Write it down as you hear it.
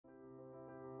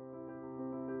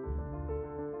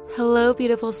Hello,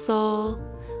 beautiful soul.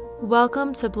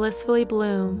 Welcome to Blissfully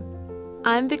Bloom.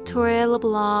 I'm Victoria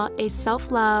LeBlanc, a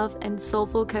self-love and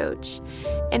soulful coach,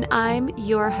 and I'm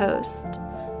your host.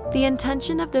 The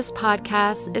intention of this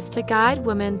podcast is to guide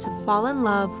women to fall in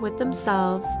love with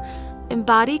themselves,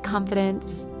 embody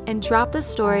confidence, and drop the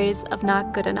stories of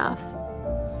not good enough.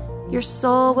 Your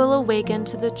soul will awaken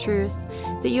to the truth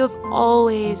that you have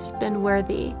always been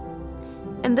worthy.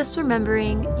 In this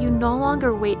remembering, you no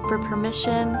longer wait for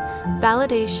permission,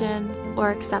 validation, or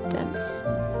acceptance.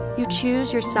 You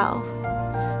choose yourself,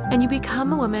 and you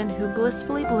become a woman who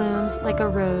blissfully blooms like a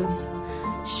rose,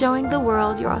 showing the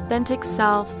world your authentic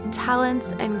self,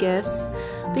 talents, and gifts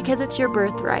because it's your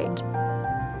birthright.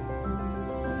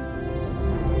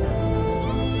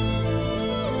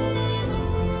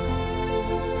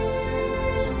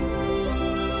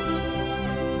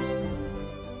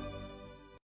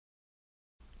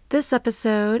 This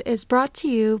episode is brought to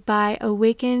you by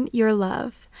Awaken Your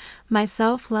Love, my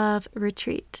self-love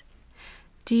retreat.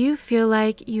 Do you feel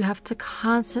like you have to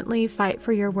constantly fight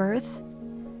for your worth?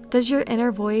 Does your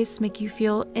inner voice make you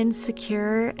feel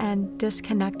insecure and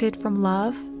disconnected from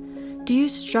love? Do you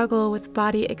struggle with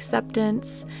body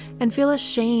acceptance and feel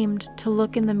ashamed to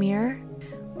look in the mirror?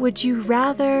 Would you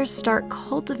rather start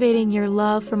cultivating your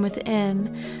love from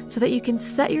within so that you can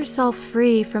set yourself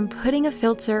free from putting a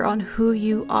filter on who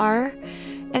you are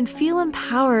and feel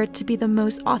empowered to be the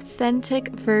most authentic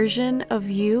version of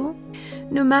you?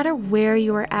 No matter where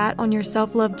you are at on your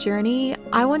self-love journey,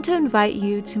 I want to invite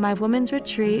you to my women's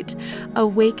retreat,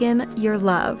 Awaken Your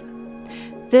Love.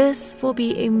 This will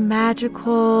be a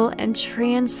magical and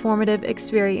transformative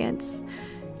experience.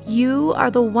 You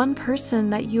are the one person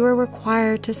that you are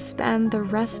required to spend the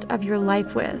rest of your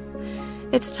life with.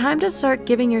 It's time to start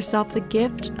giving yourself the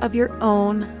gift of your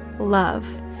own love.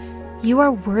 You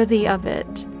are worthy of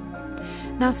it.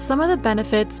 Now, some of the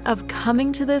benefits of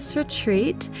coming to this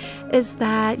retreat is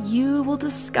that you will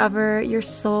discover your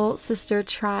soul sister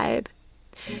tribe.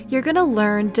 You're going to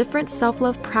learn different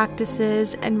self-love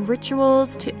practices and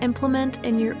rituals to implement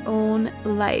in your own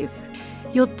life.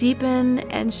 You'll deepen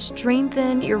and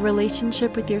strengthen your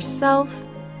relationship with yourself.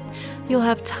 You'll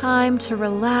have time to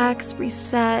relax,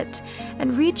 reset,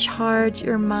 and recharge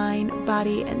your mind,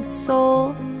 body, and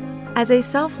soul. As a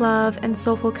self-love and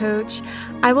soulful coach,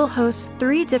 I will host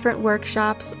 3 different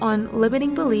workshops on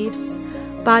limiting beliefs,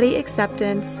 body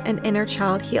acceptance, and inner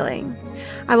child healing.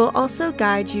 I will also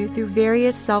guide you through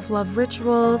various self-love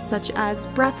rituals such as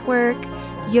breathwork,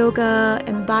 yoga,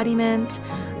 embodiment,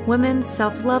 women's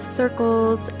self-love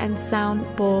circles, and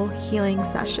sound bowl healing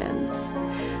sessions.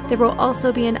 There will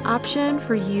also be an option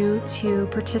for you to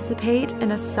participate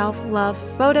in a self-love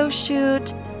photo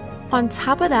shoot. On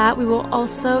top of that, we will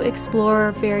also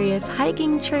explore various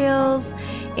hiking trails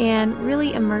and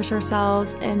really immerse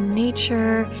ourselves in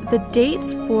nature. The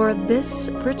dates for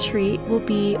this retreat will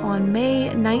be on May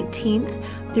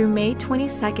 19th through May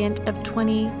 22nd of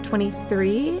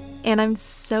 2023. And I'm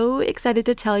so excited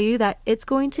to tell you that it's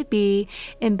going to be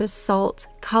in Basalt,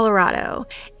 Colorado.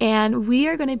 And we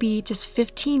are going to be just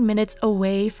 15 minutes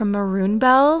away from Maroon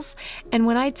Bells. And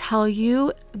when I tell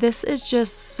you, this is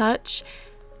just such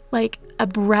like a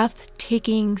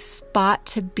breathtaking spot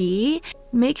to be,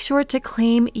 make sure to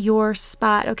claim your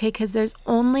spot, okay? Because there's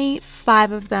only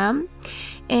 5 of them.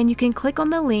 And you can click on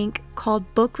the link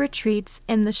called Book Retreats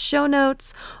in the show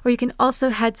notes, or you can also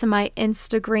head to my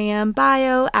Instagram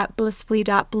bio at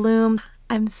blissfully.bloom.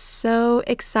 I'm so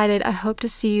excited. I hope to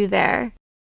see you there.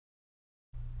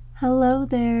 Hello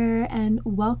there, and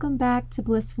welcome back to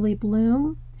Blissfully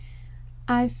Bloom.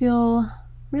 I feel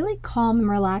really calm and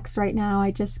relaxed right now.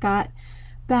 I just got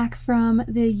back from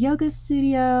the yoga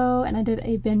studio and I did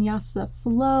a vinyasa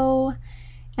flow,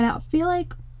 and I feel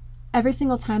like every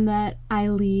single time that I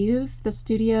leave the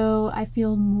studio, I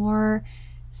feel more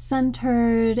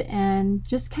centered and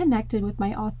just connected with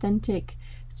my authentic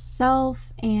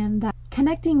self, and that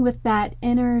connecting with that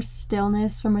inner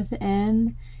stillness from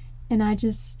within. And I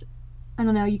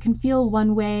don't know, you can feel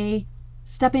one way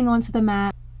stepping onto the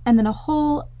mat and then a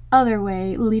whole other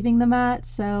way leaving the mat.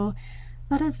 So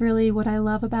that is really what I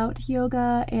love about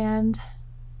yoga, and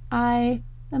I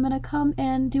am gonna come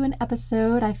and do an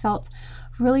episode. I felt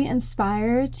really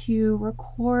inspired to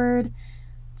record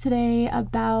today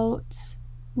about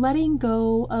letting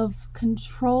go of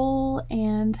control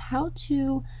and how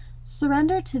to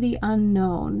surrender to the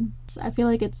unknown. I feel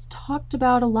like it's talked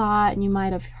about a lot, and you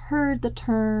might have heard the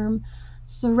term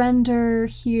surrender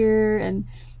here, and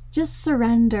just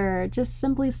surrender, just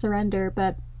simply surrender.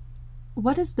 But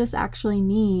what does this actually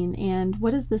mean, and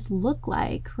what does this look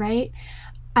like, right?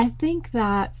 I think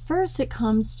that first it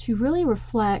comes to really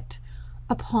reflect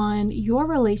upon your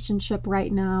relationship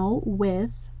right now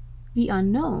with the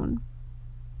unknown.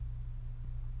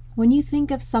 When you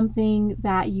think of something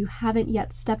that you haven't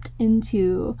yet stepped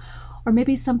into, or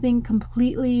maybe something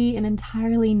completely and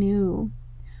entirely new,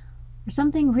 or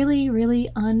something really, really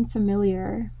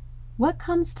unfamiliar, what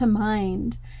comes to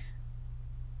mind?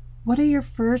 What are your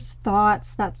first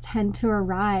thoughts that tend to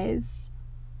arise?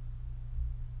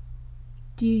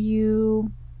 Do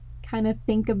you kind of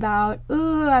think about,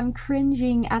 ooh, I'm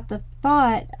cringing at the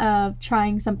thought of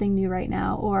trying something new right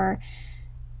now, or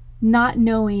not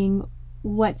knowing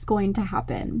what's going to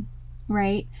happen,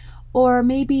 right? Or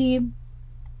maybe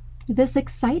this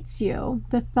excites you,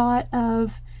 the thought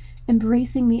of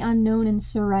embracing the unknown and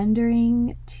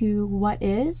surrendering to what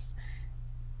is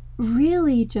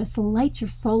really just lights your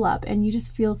soul up, and you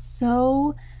just feel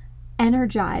so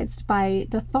energized by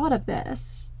the thought of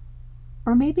this.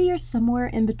 Or maybe you're somewhere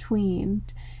in between.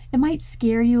 It might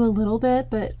scare you a little bit,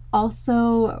 but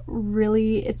also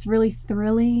it's really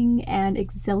thrilling and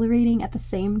exhilarating at the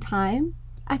same time.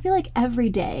 I feel like every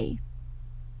day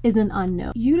is an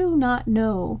unknown. You do not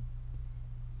know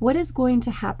what is going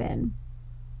to happen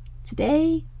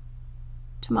today,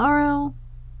 tomorrow,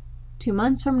 2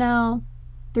 months from now,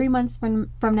 3 months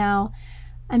from now.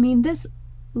 I mean, this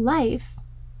life,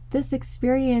 this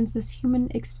experience, this human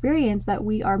experience that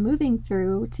we are moving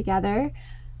through together,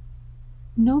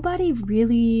 nobody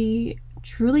really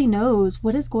truly knows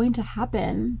what is going to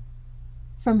happen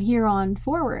from here on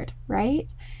forward,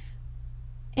 right?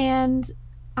 And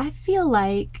I feel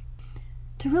like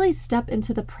to really step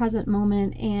into the present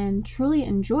moment and truly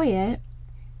enjoy it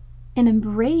and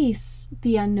embrace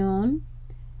the unknown,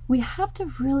 we have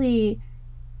to really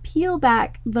peel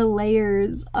back the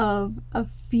layers of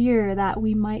fear that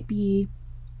we might be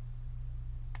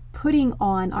putting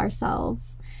on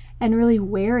ourselves and really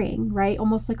wearing, right?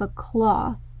 Almost like a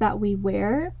cloth that we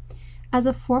wear as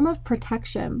a form of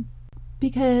protection.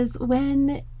 Because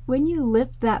when you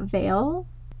lift that veil,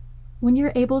 when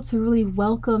you're able to really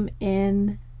welcome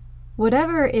in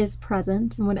whatever is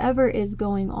present and whatever is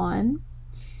going on,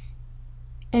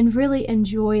 and really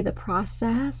enjoy the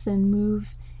process and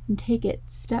move and take it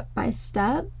step by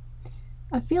step,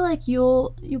 I feel like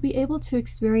you'll be able to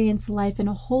experience life in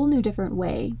a whole new different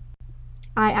way.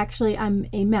 I'm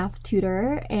a math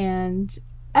tutor, and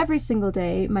every single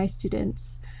day my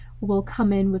students will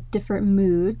come in with different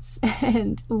moods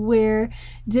and wear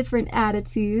different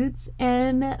attitudes,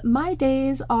 and my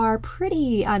days are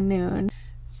pretty unknown.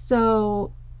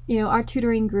 So, our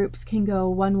tutoring groups can go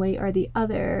one way or the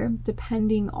other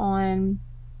depending on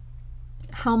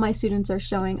how my students are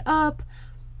showing up,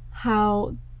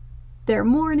 how their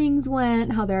mornings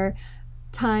went, how their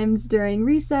times during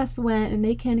recess went, and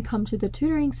they can come to the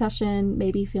tutoring session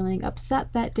maybe feeling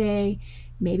upset that day,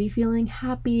 maybe feeling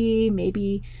happy,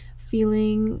 maybe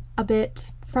feeling a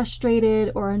bit frustrated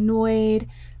or annoyed.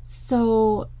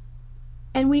 So,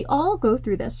 and we all go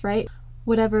through this, right?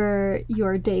 Whatever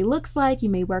your day looks like, you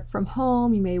may work from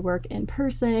home, you may work in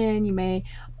person, you may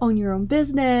own your own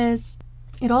business.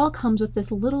 It all comes with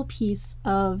this little piece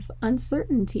of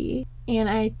uncertainty. And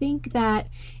I think that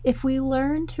if we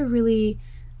learn to really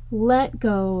let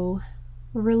go,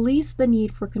 release the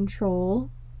need for control,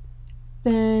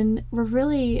 then we're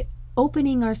really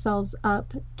opening ourselves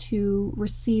up to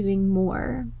receiving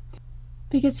more.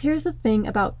 Because here's the thing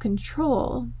about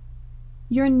control.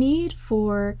 Your need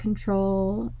for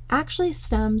control actually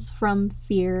stems from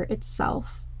fear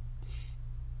itself.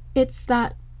 It's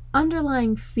that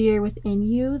underlying fear within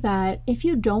you that if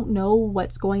you don't know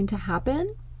what's going to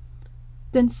happen,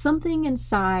 then something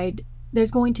inside,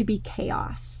 there's going to be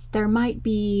chaos. There might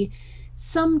be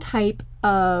some type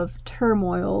of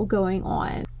turmoil going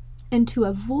on. And to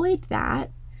avoid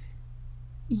that,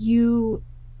 you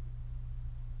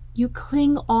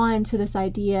cling on to this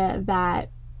idea that,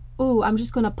 oh, I'm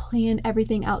just going to plan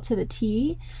everything out to the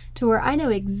T, to where I know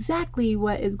exactly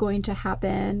what is going to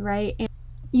happen, right? And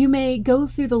you may go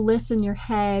through the list in your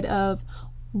head of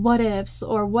what ifs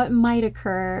or what might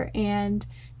occur and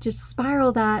just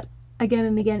spiral that again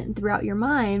and again throughout your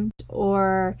mind,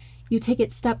 or you take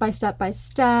it step by step by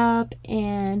step,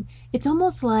 and it's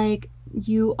almost like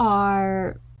you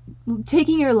are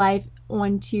taking your life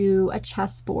onto a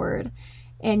chessboard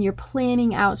and you're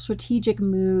planning out strategic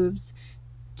moves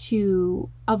to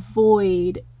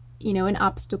avoid, an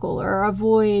obstacle or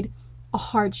avoid a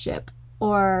hardship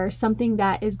or something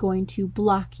that is going to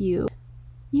block you.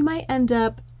 You might end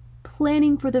up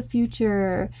planning for the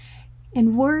future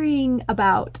and worrying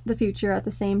about the future at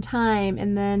the same time,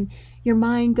 and then your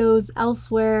mind goes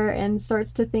elsewhere and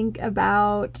starts to think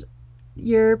about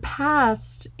your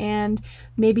past and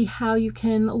maybe how you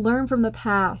can learn from the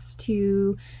past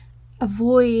to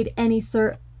avoid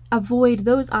avoid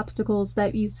those obstacles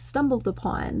that you've stumbled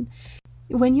upon.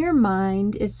 When your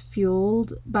mind is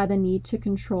fueled by the need to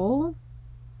control,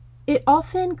 it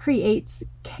often creates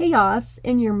chaos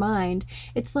in your mind.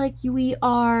 It's like we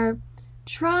are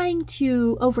trying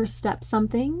to overstep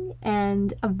something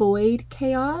and avoid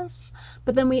chaos,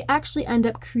 but then we actually end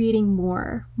up creating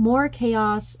more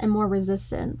chaos and more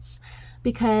resistance.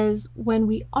 Because when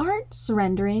we aren't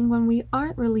surrendering, when we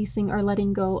aren't releasing or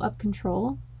letting go of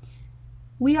control,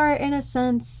 we are, in a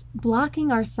sense,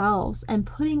 blocking ourselves and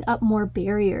putting up more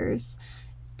barriers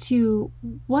to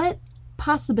what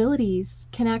possibilities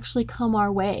can actually come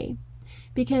our way.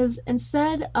 Because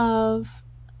instead of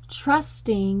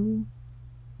trusting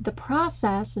the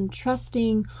process and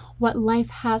trusting what life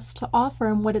has to offer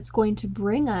and what it's going to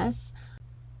bring us,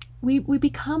 we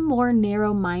become more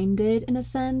narrow-minded, in a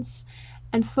sense,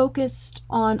 and focused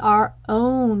on our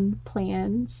own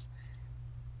plans,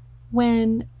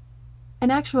 when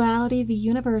in actuality the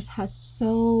universe has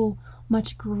so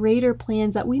much greater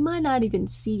plans that we might not even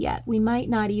see yet. We might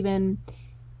not even,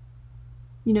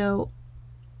 know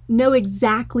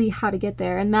exactly how to get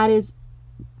there, and that is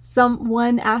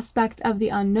one aspect of the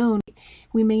unknown.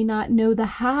 We may not know the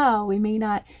how, we may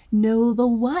not know the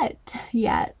what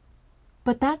yet,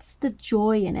 but that's the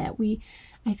joy in it.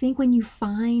 I think when you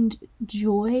find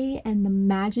joy and the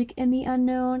magic in the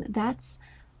unknown, that's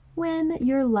when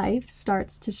your life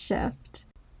starts to shift.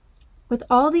 With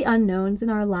all the unknowns in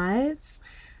our lives,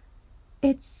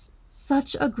 it's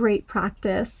such a great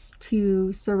practice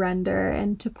to surrender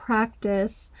and to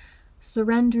practice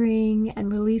surrendering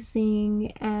and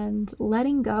releasing and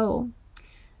letting go.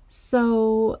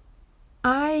 So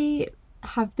I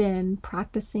have been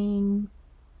practicing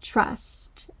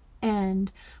trust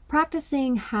and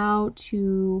practicing how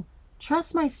to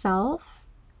trust myself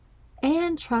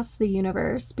and trust the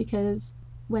universe, because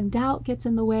when doubt gets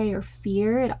in the way or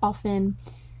fear, it often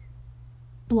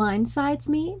blindsides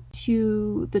me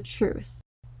to the truth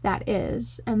that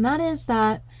is. And that is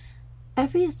that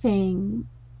everything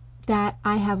that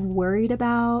I have worried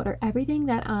about or everything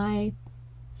that I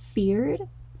feared,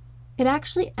 it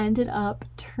actually ended up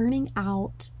turning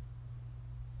out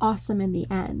awesome in the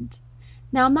end.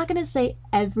 Now, I'm not going to say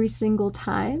every single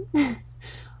time,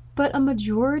 but a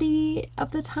majority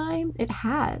of the time it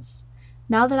has.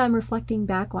 Now that I'm reflecting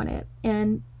back on it,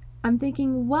 and I'm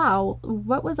thinking, wow,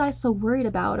 what was I so worried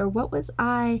about, or what was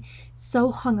I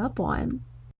so hung up on?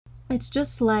 It's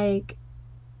just like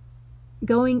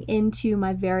going into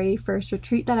my very first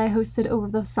retreat that I hosted over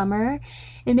the summer.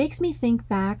 It makes me think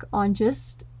back on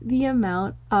just the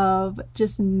amount of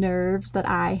just nerves that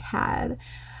I had.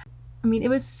 I mean, it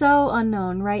was so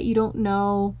unknown, right? You don't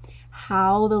know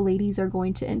how the ladies are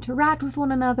going to interact with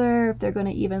one another, if they're going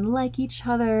to even like each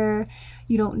other.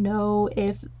 You don't know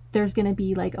if there's going to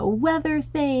be like a weather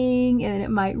thing and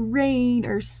it might rain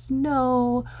or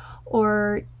snow,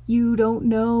 or you don't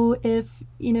know if,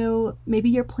 maybe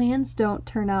your plans don't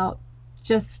turn out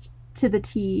just to the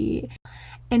T.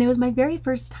 And it was my very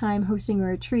first time hosting a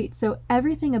retreat, so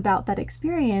everything about that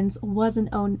experience was an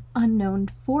unknown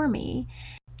for me.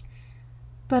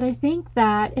 But I think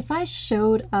that if I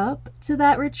showed up to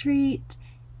that retreat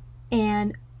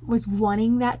and was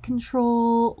wanting that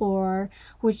control or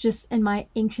was just in my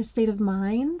anxious state of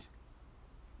mind,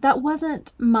 that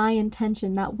wasn't my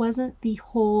intention. That wasn't the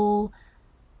whole,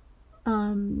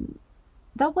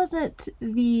 that wasn't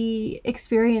the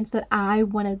experience that I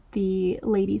wanted the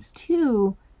ladies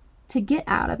to get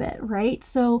out of it, right?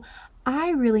 So I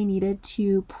really needed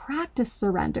to practice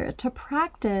surrender, to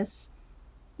practice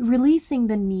releasing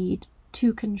the need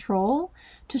to control,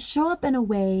 to show up in a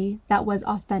way that was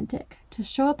authentic, to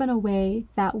show up in a way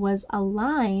that was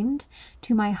aligned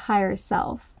to my higher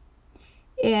self.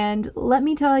 And let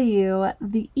me tell you,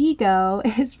 the ego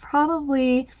is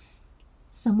probably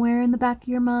somewhere in the back of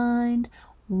your mind,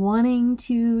 wanting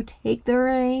to take the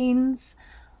reins.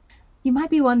 You might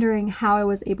be wondering how I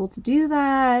was able to do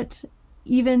that,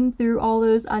 even through all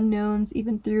those unknowns,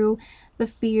 even through the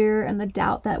fear and the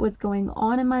doubt that was going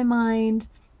on in my mind.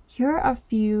 Here are a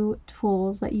few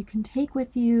tools that you can take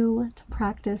with you to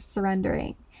practice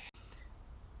surrendering.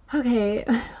 Okay,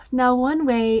 now one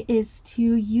way is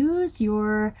to use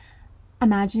your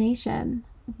imagination.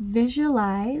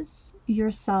 Visualize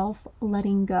yourself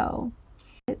letting go.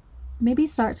 Maybe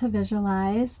start to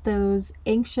visualize those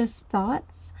anxious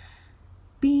thoughts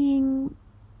being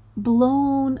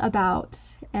blown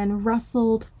about and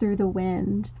rustled through the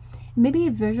wind. Maybe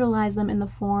visualize them in the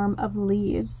form of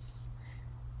leaves.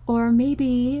 Or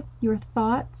maybe your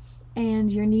thoughts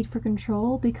and your need for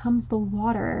control becomes the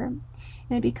water,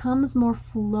 and it becomes more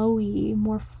flowy,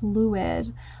 more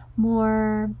fluid,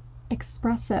 more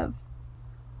expressive.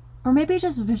 Or maybe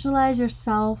just visualize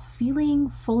yourself feeling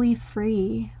fully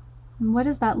free. And what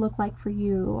does that look like for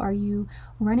you? Are you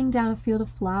running down a field of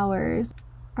flowers?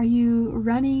 Are you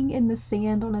running in the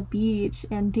sand on a beach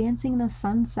and dancing in the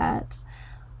sunset?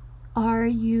 Are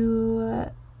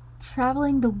you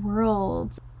traveling the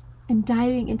world and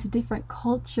diving into different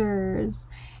cultures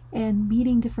and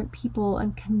meeting different people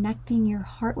and connecting your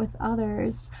heart with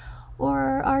others?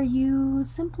 Or are you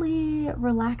simply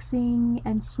relaxing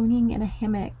and swinging in a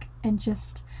hammock and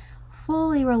just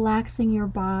fully relaxing your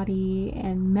body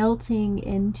and melting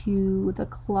into the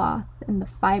cloth and the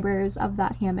fibers of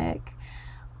that hammock?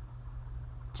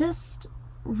 Just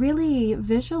really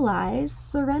visualize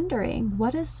surrendering.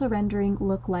 What does surrendering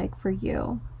look like for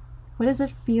you? What does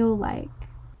it feel like?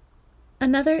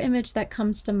 Another image that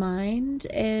comes to mind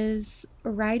is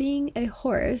riding a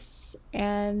horse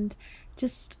and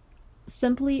just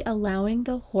simply allowing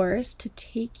the horse to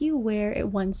take you where it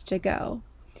wants to go.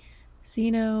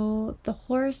 So, the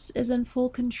horse is in full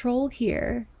control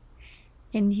here,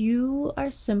 and you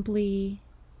are simply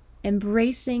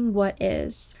embracing what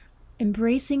is,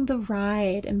 embracing the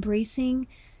ride, embracing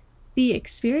the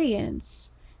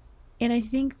experience. And I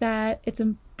think that it's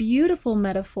a beautiful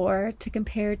metaphor to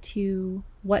compare to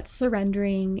what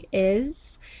surrendering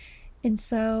is. And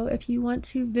so if you want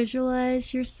to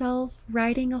visualize yourself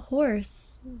riding a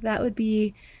horse, that would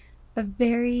be a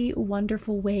very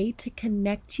wonderful way to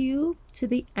connect you to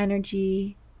the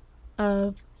energy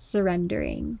of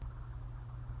surrendering.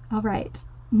 All right,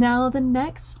 now the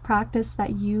next practice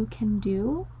that you can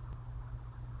do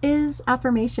is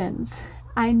affirmations.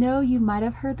 I know you might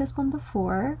have heard this one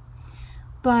before,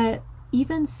 but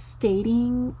even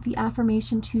stating the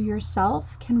affirmation to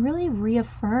yourself can really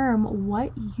reaffirm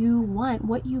what you want,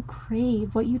 what you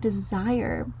crave, what you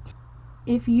desire.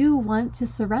 If you want to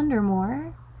surrender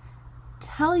more,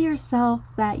 tell yourself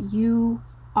that you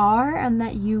are and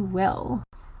that you will.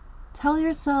 Tell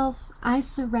yourself, I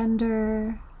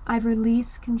surrender, I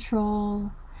release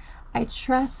control, I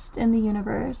trust in the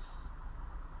universe.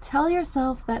 Tell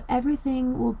yourself that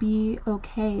everything will be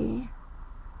okay.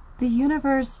 The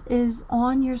universe is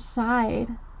on your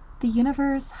side. The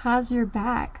universe has your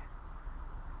back.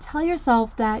 Tell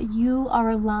yourself that you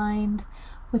are aligned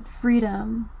with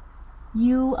freedom.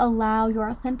 You allow your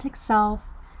authentic self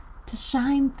to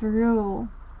shine through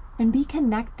and be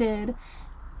connected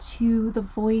to the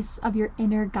voice of your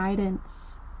inner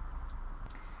guidance.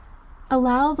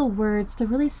 Allow the words to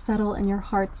really settle in your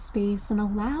heart space and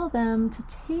allow them to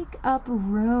take up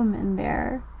room in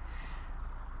there.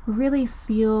 Really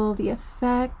feel the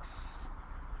effects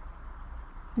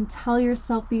and tell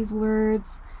yourself these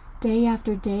words day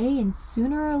after day, and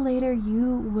sooner or later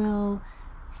you will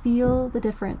feel the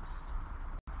difference.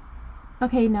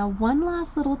 Okay, now one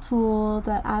last little tool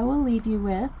that I will leave you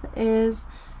with is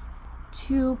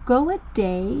to go a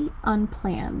day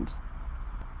unplanned.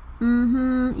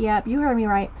 Yep, you heard me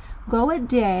right. Go a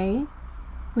day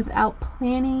without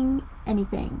planning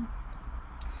anything.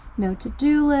 No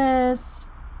to-do list,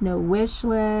 no wish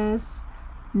list,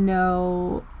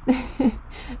 no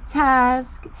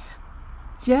task.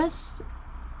 Just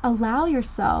allow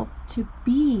yourself to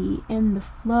be in the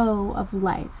flow of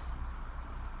life.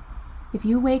 If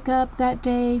you wake up that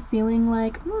day feeling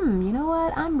like, you know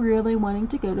what, I'm really wanting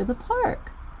to go to the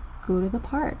park, go to the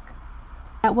park.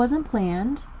 That wasn't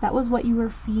planned. That was what you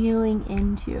were feeling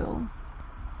into.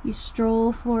 You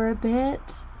stroll for a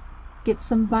bit, get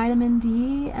some vitamin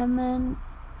D, and then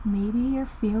maybe you're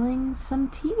feeling some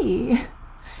tea.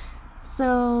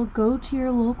 So go to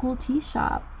your local tea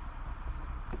shop.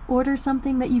 Order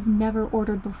something that you've never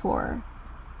ordered before.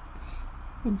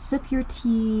 And sip your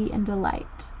tea in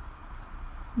delight.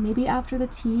 Maybe after the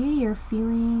tea, you're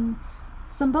feeling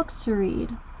some books to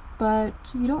read, but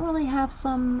you don't really have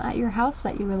some at your house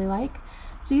that you really like.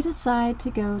 So you decide to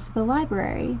go to the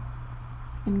library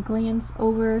and glance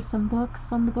over some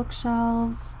books on the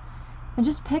bookshelves and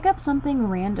just pick up something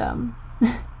random,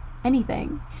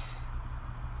 anything,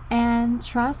 and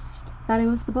trust that it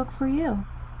was the book for you.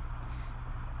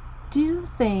 Do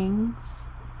things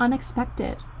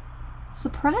unexpected.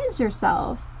 Surprise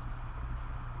yourself.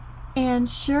 And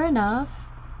sure enough,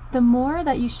 the more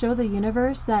that you show the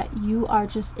universe that you are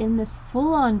just in this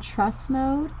full-on trust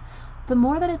mode, the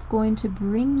more that it's going to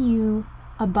bring you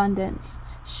abundance,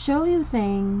 show you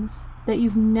things that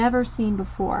you've never seen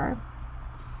before.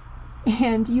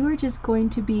 And you are just going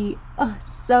to be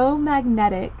so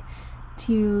magnetic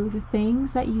to the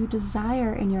things that you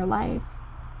desire in your life.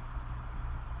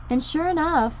 And sure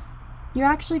enough, you're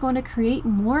actually going to create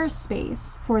more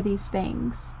space for these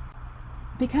things.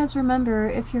 Because remember,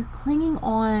 if you're clinging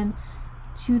on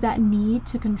to that need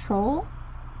to control,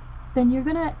 then you're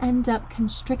going to end up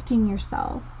constricting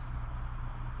yourself.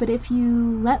 But if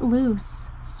you let loose,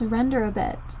 surrender a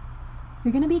bit,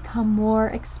 you're going to become more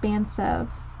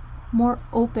expansive, more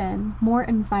open, more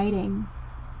inviting.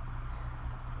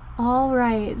 All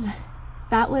right,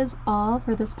 that was all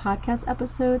for this podcast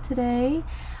episode today.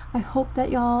 I hope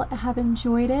that y'all have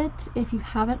enjoyed it. If you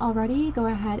haven't already, go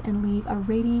ahead and leave a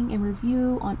rating and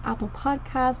review on Apple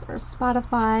Podcasts or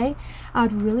Spotify.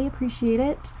 I'd really appreciate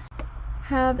it.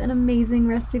 Have an amazing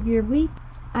rest of your week.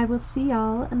 I will see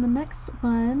y'all in the next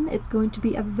one. It's going to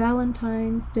be a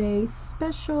Valentine's Day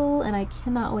special, and I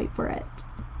cannot wait for it.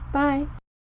 Bye.